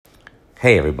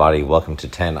Hey everybody, welcome to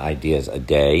 10 Ideas a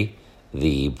Day,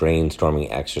 the brainstorming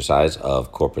exercise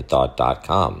of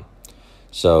corporatethought.com.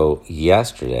 So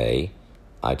yesterday,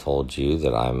 I told you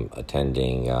that I'm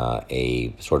attending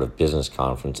a sort of business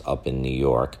conference up in New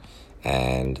York,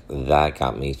 and that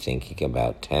got me thinking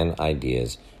about 10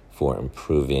 ideas for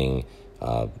improving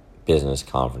business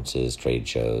conferences, trade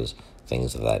shows,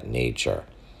 things of that nature.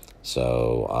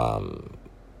 So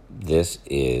this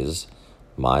is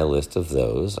my list of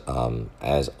those.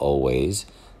 As always,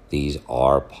 these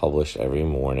are published every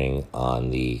morning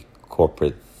on the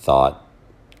Corporate Thought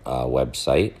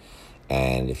website.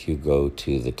 And if you go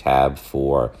to the tab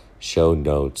for show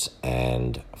notes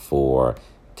and for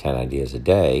 10 ideas a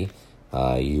day,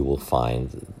 you will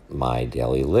find my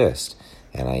daily list.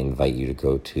 And I invite you to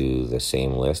go to the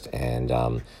same list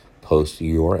and post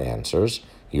your answers,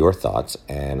 your thoughts.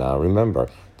 And remember,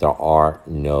 there are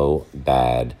no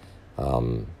bad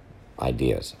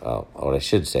ideas. What I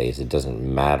should say is it doesn't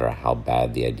matter how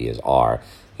bad the ideas are.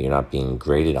 You're not being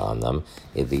graded on them.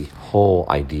 The whole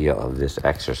idea of this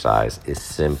exercise is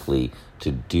simply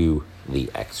to do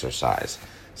the exercise.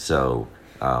 So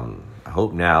I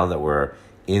hope now that we're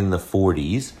in the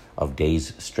 40s of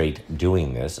days straight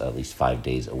doing this, at least 5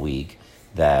 days a week,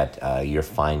 that you're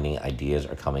finding ideas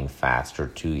are coming faster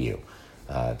to you.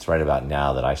 It's right about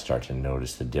now that I start to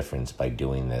notice the difference by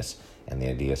doing this, and the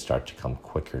ideas start to come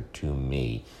quicker to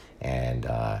me, and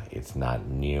it's not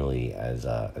nearly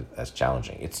as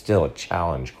challenging. It's still a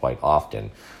challenge quite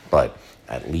often, but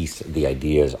at least the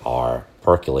ideas are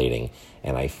percolating,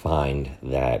 and I find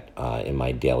that in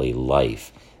my daily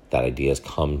life, that ideas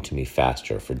come to me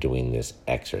faster for doing this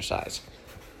exercise.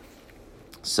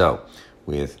 So,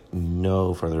 with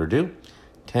no further ado,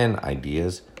 10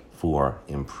 ideas for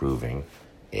improving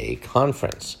a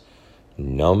conference.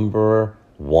 Number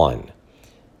 1,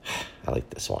 I like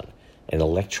this one, an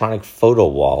electronic photo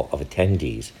wall of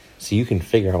attendees so you can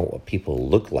figure out what people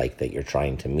look like that you're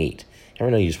trying to meet. Ever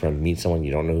know you just want to meet someone,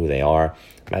 you don't know who they are?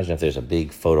 Imagine if there's a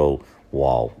big photo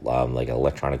wall, like an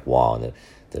electronic wall, and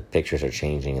the pictures are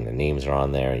changing and the names are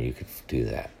on there, and you could do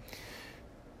that.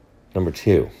 Number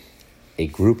 2, a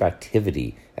group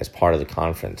activity as part of the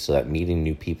conference so that meeting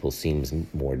new people seems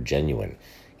more genuine,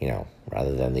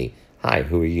 rather than the, hi,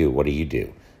 who are you, what do you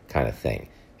do, kind of thing.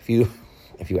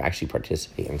 If you actually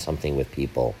participate in something with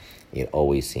people, it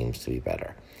always seems to be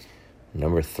better.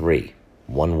 Number 3,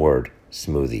 one word,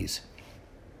 smoothies.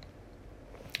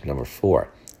 Number 4,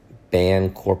 ban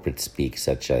corporate speak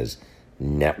such as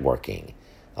networking,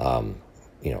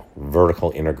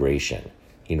 vertical integration.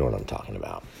 You know what I'm talking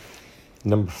about.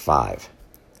 Number 5,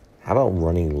 how about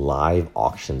running live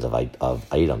auctions of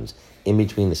items in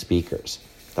between the speakers?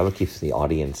 That'll keep the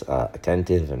audience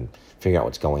attentive and figure out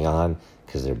what's going on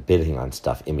because they're bidding on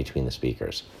stuff in between the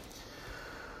speakers.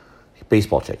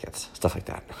 Baseball tickets, stuff like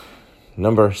that.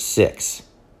 Number 6,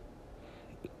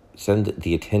 send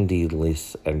the attendee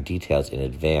lists and details in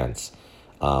advance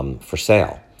for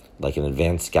sale, like an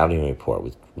advanced scouting report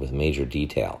with major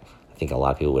detail. I think a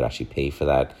lot of people would actually pay for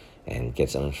that and get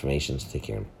some information so they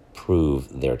can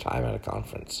improve their time at a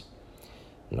conference.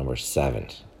 Number 7,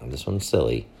 and this one's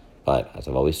silly, but as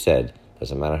I've always said,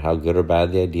 doesn't matter how good or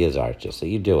bad the ideas are, just so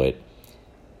you do it.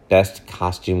 Best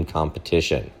costume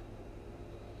competition.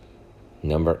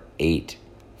 Number 8,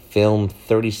 film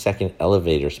 30-second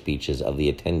elevator speeches of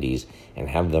the attendees and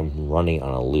have them running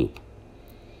on a loop.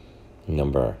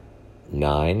 Number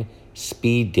 9,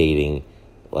 speed dating,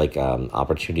 like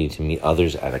opportunity to meet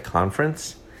others at a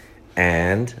conference.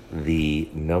 And the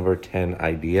number 10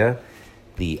 idea,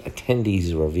 the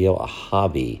attendees reveal a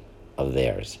hobby of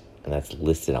theirs, and that's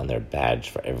listed on their badge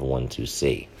for everyone to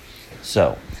see.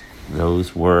 So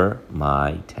those were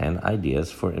my 10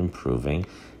 ideas for improving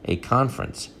a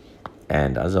conference.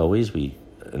 And as always, we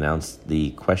announced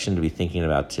the question to be thinking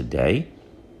about today,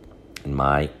 and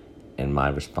my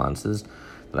responses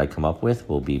that I come up with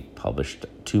will be published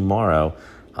tomorrow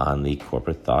on the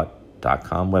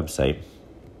corporatethought.com website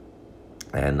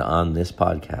and on this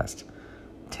podcast.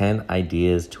 10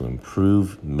 ideas to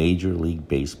improve Major League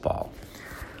Baseball.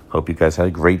 Hope you guys had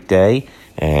a great day,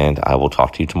 and I will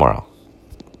talk to you tomorrow.